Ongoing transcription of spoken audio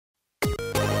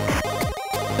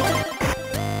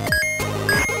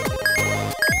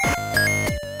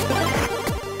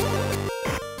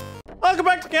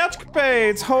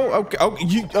CouchCapades.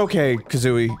 Okay,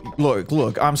 Kazooie.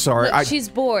 Look. I'm sorry. Look, she's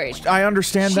bored. I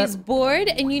understand that. She's bored,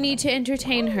 and you need to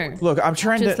entertain her. Look, I'm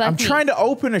trying to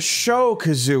open a show,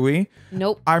 Kazooie.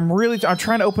 Nope. I'm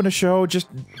trying to open a show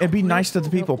and be nice to the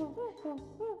people.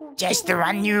 Just the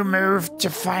one you moved to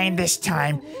find this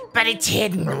time, but it's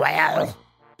hidden well.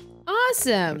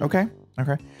 Awesome. Okay.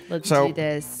 Let's do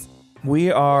this.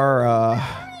 We are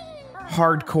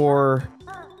hardcore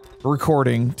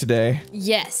recording today.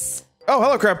 Yes. Oh,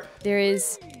 hello, Crab. There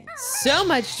is so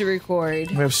much to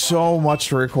record. We have so much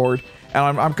to record,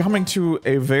 and I'm coming to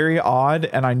a very odd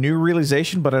and I knew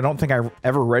realization, but I don't think I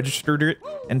ever registered it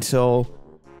until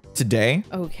today.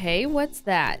 Okay, what's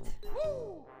that?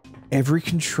 Every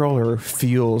controller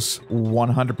feels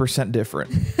 100%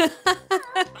 different.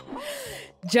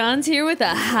 John's here with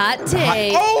a hot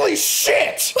take. Holy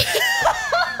shit!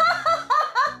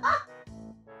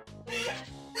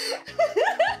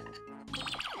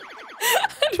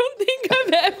 I don't think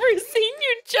I've ever seen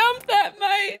you jump that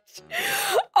much.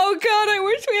 Oh god, I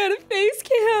wish we had a face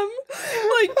cam.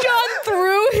 Like, John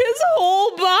threw his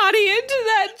whole body into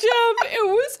that jump. It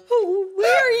was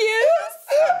hilarious.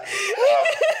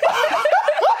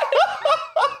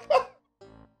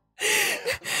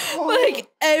 Like,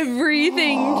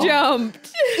 everything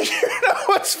jumped. You know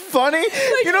what's funny?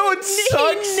 Like, you know what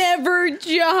sucks? He never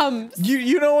jumps.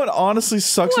 You know what honestly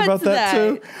sucks What's about that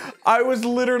too? that? I was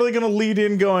literally gonna lead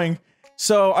in going,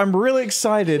 so I'm really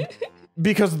excited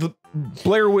because the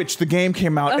Blair Witch, the game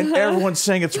came out and everyone's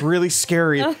saying it's really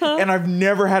scary and I've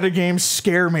never had a game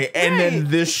scare me and then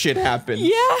this shit happened.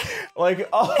 Yeah. Like,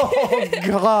 oh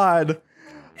god.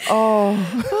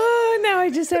 Oh, now I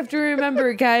just have to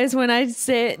remember, guys, when I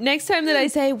say next time that I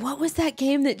say, what was that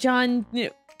game that John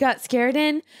got scared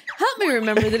in? Help me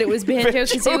remember that it was Banjo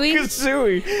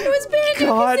Kazooie. It was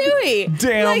Banjo Kazooie.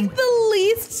 Damn. Like the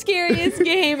least scariest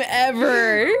game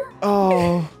ever.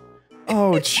 Oh,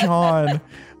 John.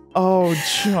 Oh,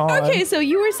 John. Okay, so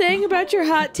you were saying about your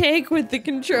hot take with the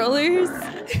controllers?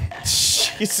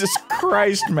 Jesus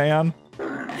Christ, man.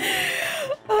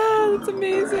 Oh, that's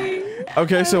amazing.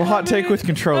 Okay, so hot take with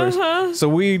controllers.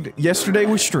 So yesterday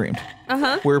we streamed.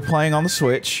 We were playing on the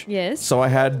Switch. Yes. So I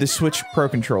had the Switch Pro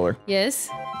controller. Yes.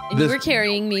 And you were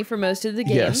carrying me for most of the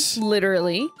game. Yes.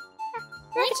 Literally. Look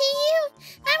at you.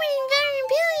 I'm an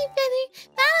inventory Billy Feather.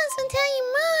 That doesn't tell you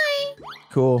more.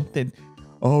 Cool.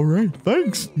 All right,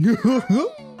 thanks.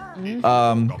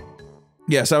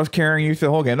 Yes, I was carrying you through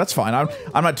the whole game. That's fine.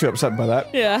 I'm not too upset by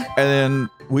that. Yeah. And then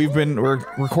we're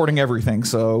recording everything.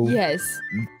 So Yes.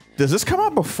 Does this come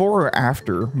out before or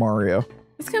after Mario?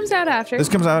 This comes out after. This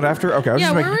comes out after? Okay.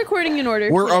 Yeah, we're recording in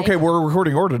order. We're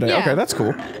recording order today. Yeah. Okay, that's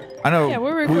cool. I know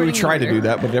we try to do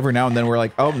that, but every now and then we're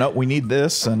like, oh no, we need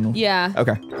this and yeah.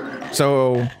 Okay.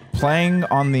 So playing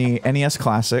on the NES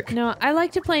Classic. No, I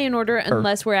like to play in order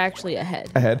unless we're actually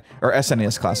ahead. Or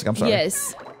SNES Classic, I'm sorry.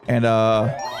 Yes. And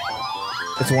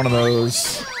it's one of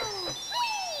those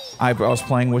I was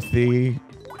playing with the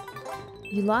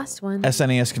You lost one.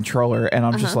 SNES controller and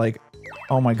I'm just like,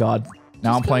 oh my god.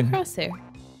 Now I'm playing across there.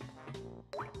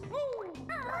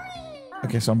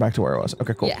 Okay, so I'm back to where I was.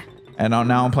 Okay, cool. Yeah. And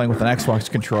now I'm playing with an Xbox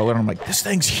controller, and I'm like, this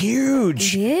thing's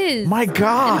huge. It is. My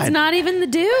God. And it's not even the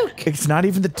Duke. It's not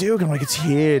even the Duke. I'm like, it's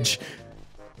huge.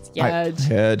 It's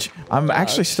huge. I'm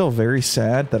actually still very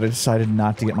sad that I decided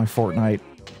not to get my Fortnite.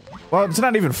 Well, it's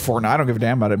not even Fortnite. I don't give a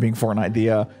damn about it being Fortnite.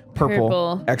 The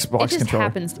purple Xbox it just controller.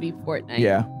 happens to be Fortnite.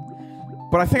 Yeah.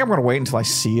 But I think I'm going to wait until I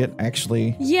see it,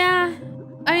 actually. Yeah.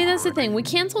 I mean, that's the thing. We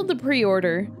canceled the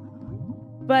pre-order,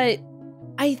 but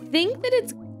I think that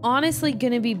it's honestly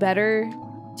going to be better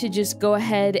to just go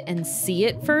ahead and see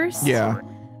it first. Yeah.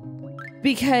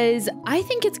 Because I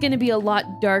think it's going to be a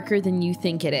lot darker than you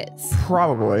think it is.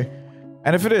 Probably.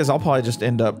 And if it is, I'll probably just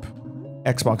end up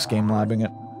Xbox Game Labbing it.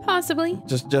 Possibly.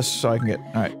 Just so I can get...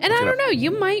 All right. And I don't know.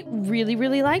 You might really,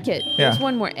 really like it. Yeah. There's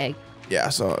one more egg. Yeah,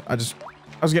 so I was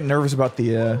getting nervous about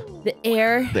the air. The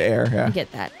air, yeah. I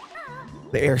get that.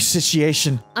 The air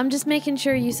situation. I'm just making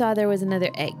sure you saw there was another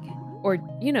egg. Or,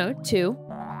 you know, 2.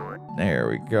 There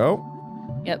we go.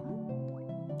 Yep.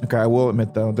 Okay, I will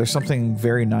admit though, there's something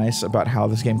very nice about how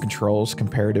this game controls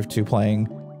comparative to playing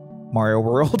Mario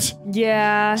World.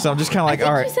 Yeah. So I'm just kind of like,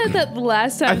 all right. You said that the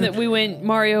last time that we went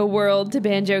Mario World to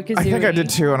Banjo Kazooie. I think I did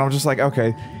too, and I'm just like,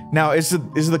 okay. Now, is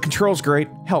the controls great?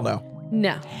 Hell no.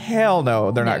 No. Hell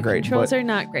no, they're not great. Controls are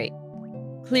not great.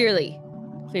 Clearly.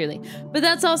 But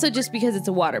that's also just because it's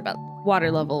a water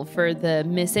level for the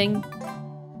missing.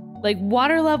 Like,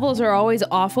 water levels are always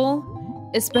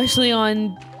awful, especially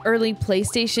on early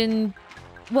PlayStation.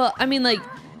 Well, I mean, like,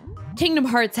 Kingdom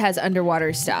Hearts has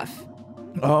underwater stuff.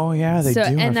 Oh yeah, they do.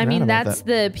 And I mean, forgot about that's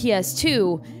the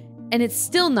PS2, and it's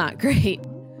still not great.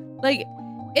 Like,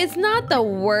 it's not the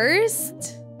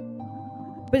worst,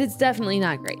 but it's definitely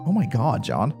not great. Oh my god,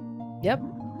 John. Yep.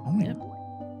 Oh my. Yep.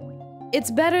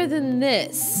 It's better than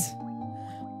this,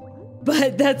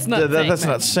 but that's not. That's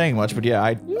not saying much, but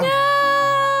yeah, No.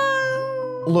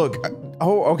 Look.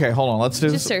 Oh, okay. Hold on. Let's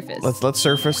do Just surface. Let's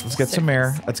surface. Let's get some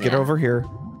air. Let's get Yeah. over here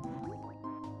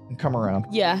and come around.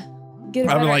 Yeah. Get a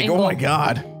I'm better like, angle. oh my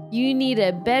god. You need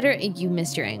a better. You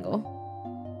missed your angle.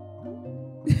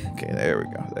 Okay, there we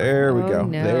go. There we Oh, go.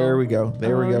 no. There we go.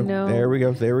 There we Oh, go. no. There we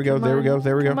go. There we go. Come There we go. on.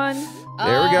 There we go. Come on.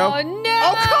 There we go. Oh no!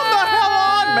 Oh, come the hell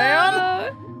on,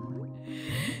 man!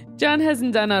 John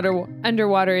hasn't done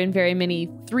underwater in very many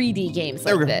 3D games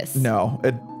There like we go. this. No.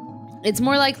 It's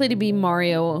more likely to be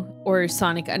Mario or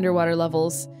Sonic underwater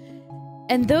levels.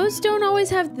 And those don't always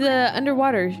have the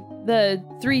underwater, the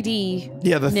 3D.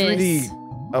 Yeah, the 3D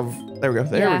of. There we go.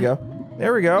 There we go.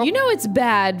 There we go. You know it's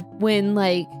bad when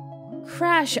like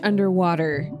Crash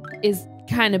underwater is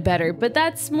kind of better, but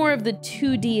that's more of the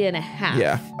 2D and a half.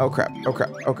 Yeah. Oh crap. Oh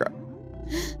crap. Oh crap.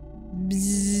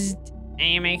 Bzzzt. I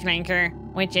am a clanker,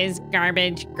 which is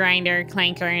garbage grinder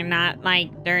clanker, not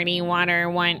like dirty water,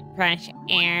 want fresh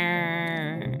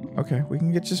air. Okay, we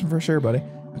can get you some fresh air, buddy.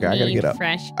 Okay, I gotta Need get up.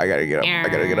 fresh I gotta get up. I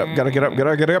gotta get up. Gotta get up.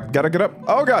 Gotta get up. Gotta get up.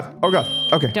 Oh god. Oh god.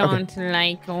 Okay. Okay. Don't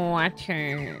like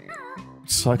water.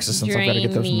 Sucks since I've gotta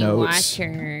get those Drain me notes.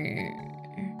 water.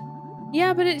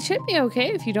 Yeah, but it should be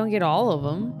okay if you don't get all of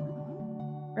them.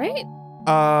 Right?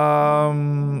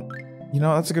 You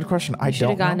know, that's a good question. I should don't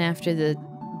have gone know. after the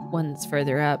ones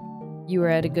further up. You were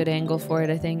at a good angle for it,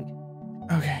 I think.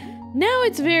 Okay. Now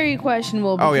it's very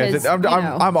questionable Oh because, yeah, you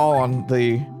know. I'm all on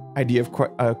the idea of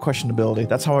questionability.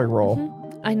 That's how I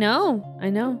roll. I know.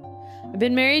 I've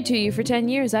been married to you for 10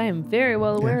 years. I am very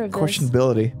well aware of this.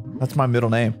 Questionability. That's my middle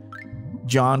name.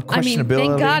 John I mean, Questionability.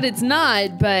 thank God it's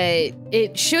not, but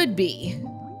it should be.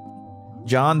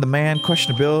 John the man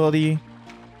Questionability.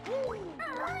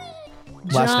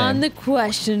 Last John name. the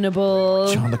questionable.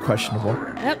 John the Questionable.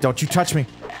 Yep. Don't you touch me.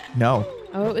 No.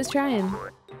 Oh, it was trying.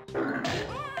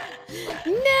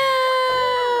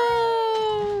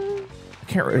 No! I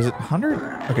can't. Is it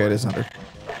 100? Okay, it is 100.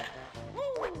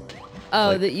 Oh,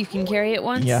 Like- that you can carry it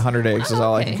once? Yeah, 100 eggs is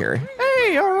all I can Okay. carry.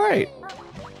 Hey, all right.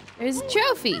 There's a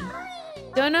trophy.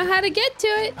 Don't know how to get to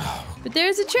it, but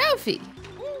there's a trophy.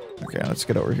 Okay, let's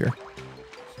get over here.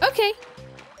 Okay.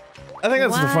 I think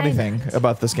that's the funny Why thing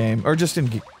about this game, or just in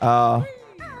the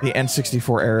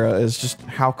N64 era, is just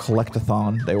how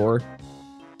collectathon they were.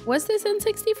 Was this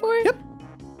N64? Yep.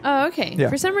 Oh, okay. Yeah.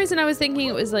 For some reason, I was thinking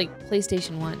it was like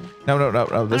PlayStation 1. No.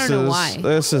 This don't know is why.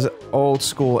 this is old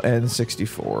school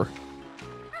N64.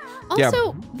 Yeah.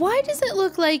 Also, why does it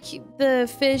look like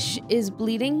the fish is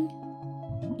bleeding?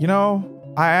 You know,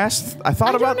 I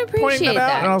thought I about don't pointing appreciate that out,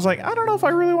 that. and I was like, I don't know if I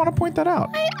really want to point that out.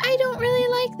 I don't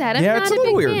really like that. I'm yeah, not it's a a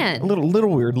little big weird. fan. A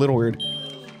little weird.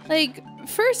 Like,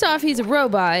 first off, he's a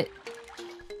robot.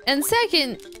 And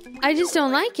second, I just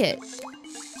don't like it.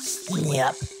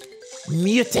 Yep.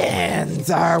 Mutants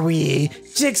are we?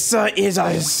 Jigsaw is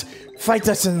us. Fight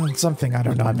us in something. I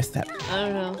don't know. I missed that. I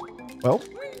don't know. Well,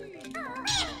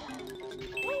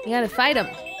 You gotta fight him.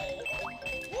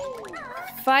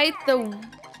 Fight the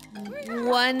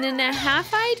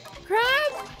 1.5-eyed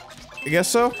crab? I guess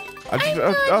so. I'm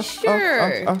not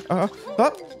sure.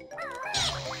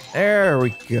 There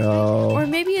we go. Or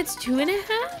maybe it's 2.5?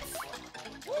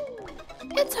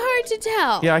 It's hard to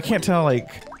tell. Yeah, I can't tell, like,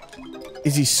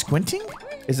 is he squinting?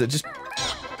 Is it just...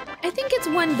 I think it's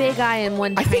one big eye and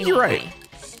one I tiny think you're right. eye.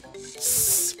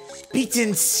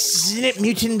 Beaten snip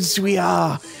mutants we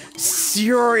are.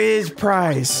 Yours is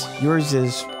prize. Yours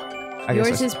is...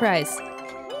 Yours is prize.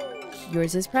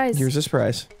 Yours is prize. Yours is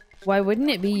prize. Why wouldn't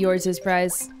it be yours is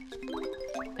prize?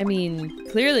 I mean,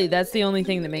 clearly that's the only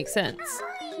thing that makes sense.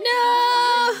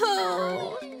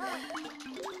 No!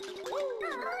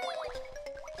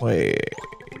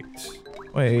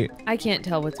 Wait. I can't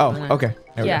tell what's Oh, going on. okay.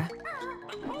 There we Yeah. go.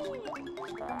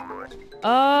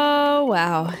 Oh,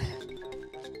 wow.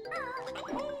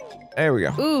 There we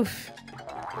go. Oof.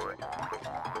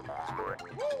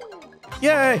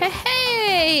 Yay!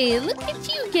 Hey, look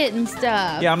at you getting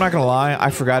stuff. Yeah, I'm not gonna lie. I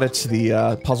forgot it's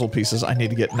the puzzle pieces I need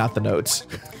to get, not the notes.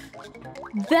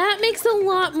 That makes a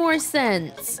lot more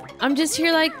sense. I'm just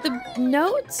here like the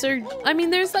notes or I mean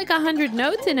there's like 100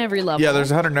 notes in every level. Yeah,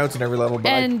 there's 100 notes in every level, but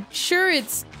and sure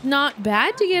it's not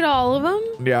bad to get all of them.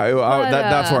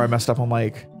 that's where I messed up. I'm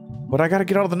like, but I gotta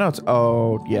get all the notes.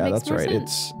 Oh, yeah, makes that's more right.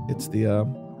 sense. It's the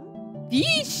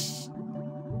Yeesh.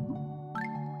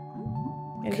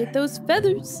 Gotta get those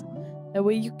feathers. That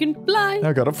way you can fly.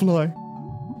 I gotta fly.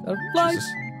 Fly.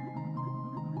 Jesus.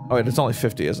 Oh wait, it's only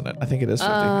 50, isn't it? I think it is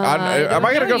 50. Am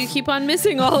I gonna go? You keep on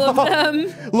missing all of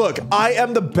them. Look, I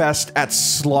am the best at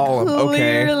slalom.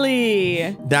 Okay,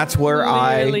 Clearly, that's where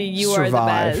you survive.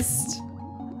 are the best.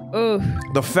 Ooh.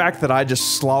 The fact that I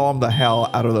just slalom the hell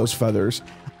out of those feathers,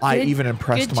 I even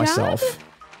impressed myself.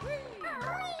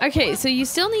 Okay, so you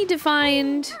still need to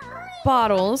find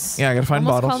bottles. Yeah, I gotta find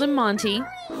bottles. Called him Monty.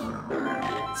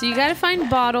 So you gotta find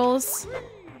bottles,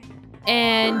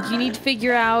 and you need to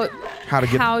figure out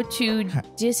how to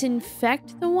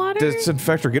disinfect the water.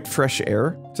 Disinfect or get fresh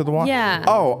air to the water. Yeah.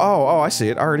 Oh! I see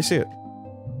it. I already see it.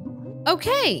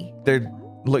 Okay.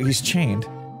 Look, he's chained.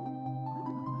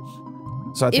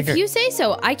 So I think if you say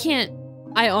so, I can't.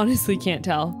 I honestly can't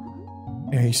tell.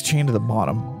 Yeah, he's chained to the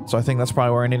bottom. So I think that's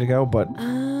probably where I need to go. But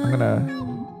I'm gonna.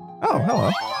 Oh, hello.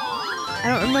 I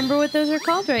don't remember what those are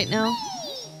called right now.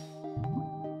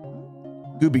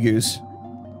 Gooby Goose.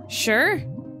 Sure.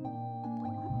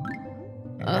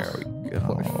 There we go.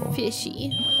 Poor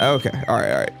fishy. Okay. All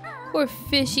right. Poor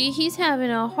fishy. He's having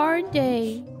a hard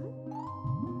day.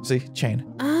 See, chain.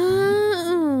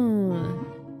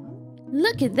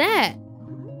 Look at that.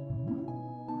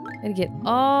 Gotta get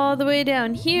all the way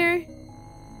down here.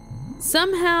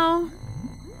 Somehow.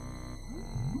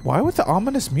 Why with the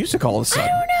ominous music all of a sudden? I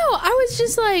don't know. I was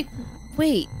just like,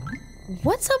 wait,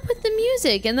 what's up with the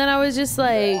music? And then I was just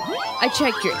like, I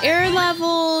checked your air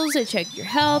levels. I checked your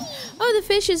health. Oh, the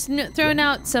fish is throwing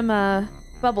out some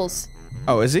bubbles.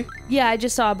 Oh, is he? Yeah, I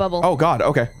just saw a bubble. Oh, God.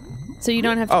 Okay. So you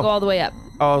don't have to go all the way up.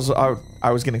 I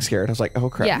was getting scared. I was like, oh,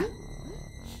 crap. Yeah.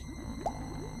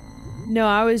 No,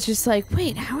 I was just like,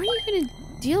 wait, how are you going to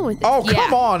deal with this? Oh,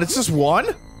 come on. It's just one?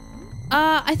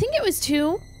 I think it was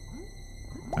two.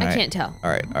 I can't tell. All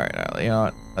right. You know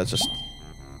what? That's just...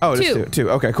 Oh, it is two.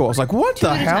 Okay, cool. I was like, what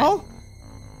the hell?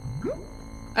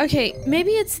 Okay,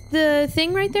 maybe it's the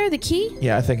thing right there, the key?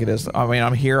 Yeah, I think it is. I mean,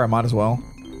 I'm here. I might as well.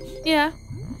 Yeah.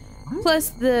 Plus,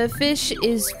 the fish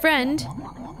is friend.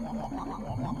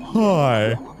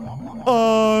 Hi.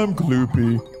 I'm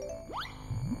Gloopy.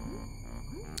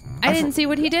 I didn't see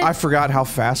what he did. I forgot how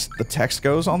fast the text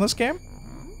goes on this game.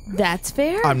 That's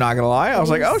fair. I'm not gonna lie. I was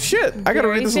like, oh shit, I gotta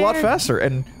read this a lot faster.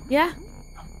 And yeah.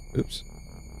 Oops.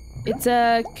 It's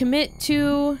a commit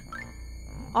to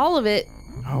all of it.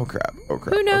 Oh crap.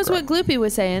 Who knows what Gloopy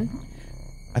was saying?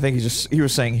 I think he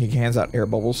was saying he hands out air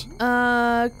bubbles.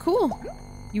 Cool.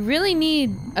 You really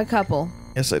need a couple.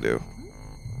 Yes, I do.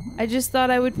 I just thought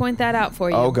I would point that out for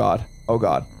you. Oh god. I'm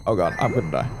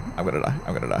gonna die. I'm gonna die.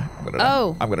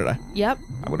 Oh. I'm gonna die. Yep.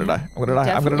 I'm gonna die. I'm gonna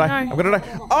die.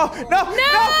 Oh, no!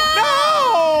 No!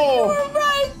 You were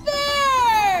right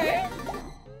there!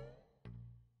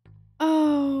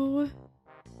 Oh.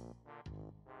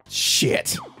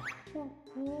 Shit.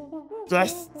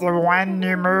 Just the one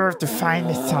new move to find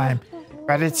this time,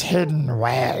 but it's hidden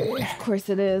well. Of course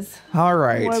it is. All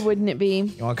right. Why wouldn't it be?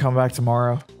 You want to come back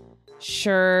tomorrow?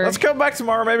 Sure. Let's come back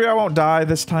tomorrow. Maybe I won't die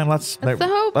this time. That's the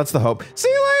hope. That's the hope. See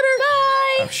you later.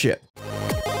 Bye. Oh, shit.